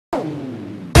Hey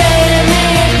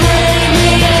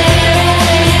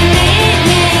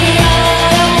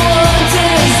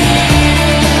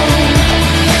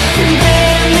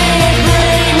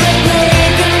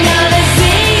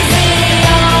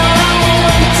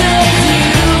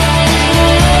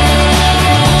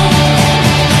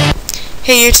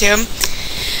YouTube,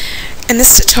 in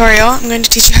this tutorial I'm going to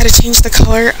teach you how to change the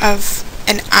color of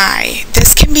an eye.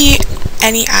 This can be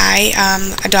any eye,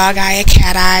 a dog eye, a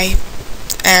cat eye,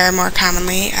 or more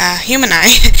commonly a human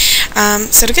eye.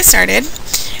 So to get started,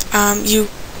 you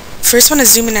first want to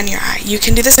zoom in on your eye. You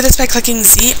can do this by clicking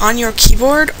Z on your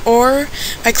keyboard or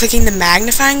by clicking the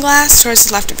magnifying glass towards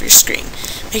the left of your screen.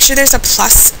 Make sure there's a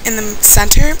plus in the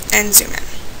center and zoom in.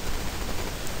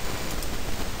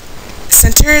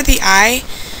 Center the eye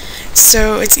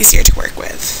so it's easier to work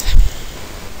with.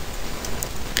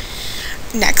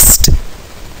 Next,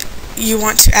 you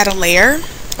want to add a layer,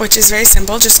 which is very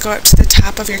simple. Just go up to the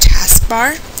top of your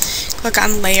taskbar, click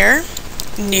on Layer,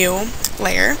 New,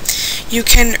 Layer. You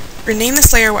can rename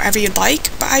this layer whatever you'd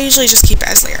like, but I usually just keep it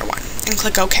as Layer 1, and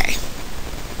click OK.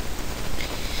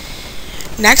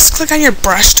 Next, click on your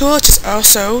brush tool, which is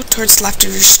also towards the left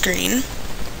of your screen,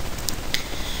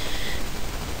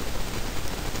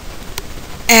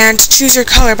 and choose your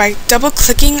color by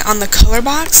double-clicking on the color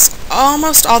box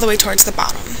almost all the way towards the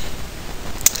bottom.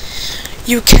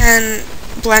 You can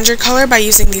blend your color by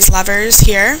using these levers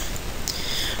here,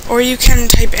 or you can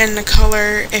type in a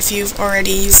color if you've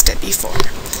already used it before.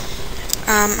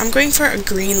 I'm going for a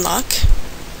green look,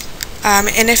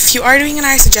 and if you are doing an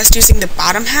eye, I suggest using the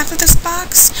bottom half of this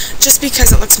box just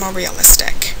because it looks more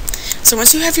realistic. So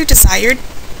once you have your desired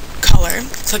color,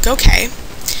 click OK,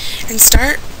 and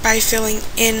start by filling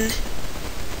in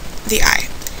the eye.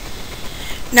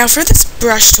 Now for this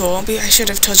brush tool, I should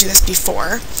have told you this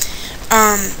before,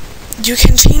 you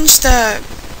can change the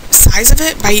size of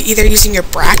it by either using your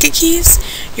bracket keys.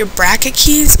 Your bracket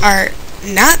keys are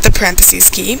not the parentheses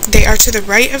key, they are to the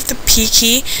right of the P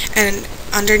key and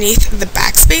underneath the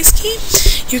backspace key.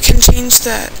 You can change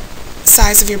the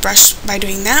size of your brush by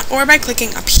doing that, or by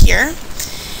clicking up here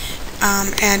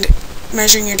and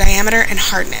measuring your diameter and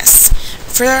hardness.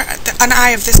 For an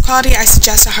eye of this quality, I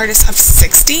suggest a hardness of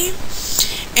 60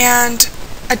 and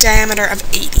a diameter of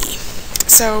 80.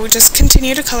 So just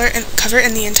continue to cover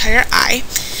in the entire eye.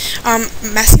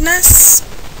 Messiness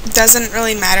doesn't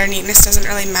really matter, neatness doesn't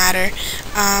really matter,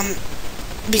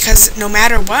 because no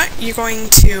matter what, you're going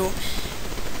to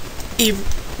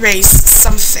erase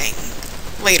something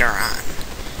later on.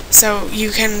 So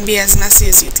you can be as messy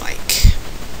as you'd like.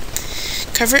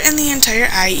 Cover in the entire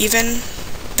eye, even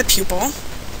the pupil.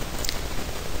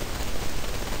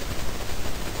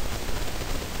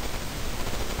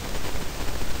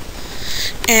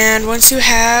 And once you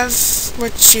have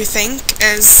what you think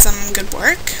is some good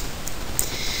work,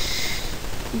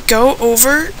 go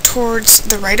over towards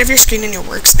the right of your screen in your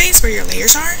workspace where your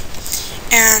layers are,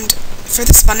 and for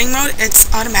this blending mode,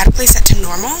 it's automatically set to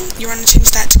normal. You want to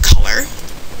change that to color,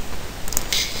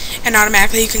 and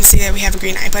automatically you can see that we have a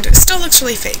green eye, but it still looks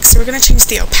really fake. So we're going to change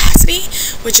the opacity,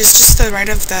 which is just to the right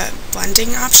of the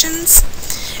blending options,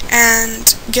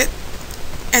 and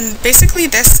basically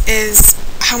this is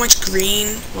how much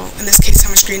green, well in this case how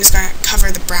much green is going to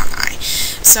cover the brown eye.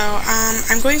 So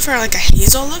I'm going for like a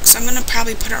hazel look, so I'm going to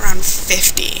probably put it around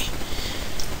 50.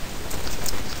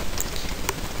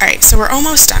 Alright, so we're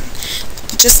almost done.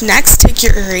 Just next, take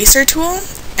your eraser tool,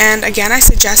 and again I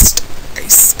suggest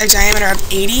a diameter of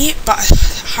 80 but a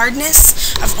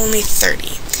hardness of only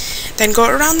 30. Then go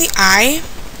around the eye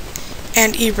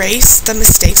and erase the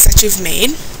mistakes that you've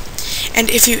made. And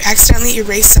if you accidentally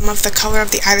erase some of the color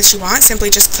of the eye that you want, simply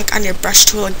just click on your brush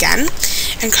tool again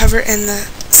and cover in the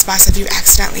spots that you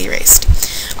accidentally erased.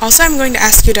 Also, I'm going to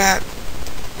ask you to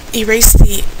erase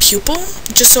the pupil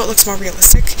just so it looks more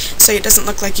realistic, so it doesn't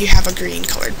look like you have a green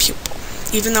colored pupil.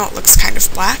 Even though it looks kind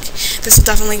of black, this will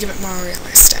definitely give it more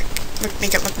realistic,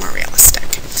 make it look more realistic.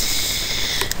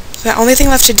 The only thing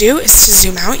left to do is to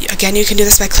zoom out. Again, you can do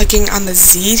this by clicking on the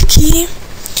Z key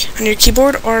on your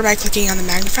keyboard or by clicking on the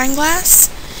magnifying glass.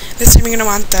 This time you're going to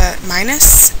want the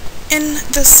minus in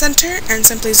the center and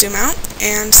simply zoom out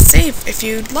and save if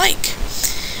you'd like.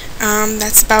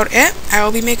 That's about it. I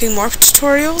will be making more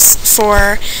tutorials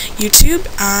for YouTube.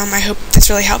 I hope this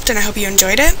really helped and I hope you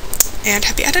enjoyed it, and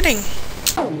happy editing!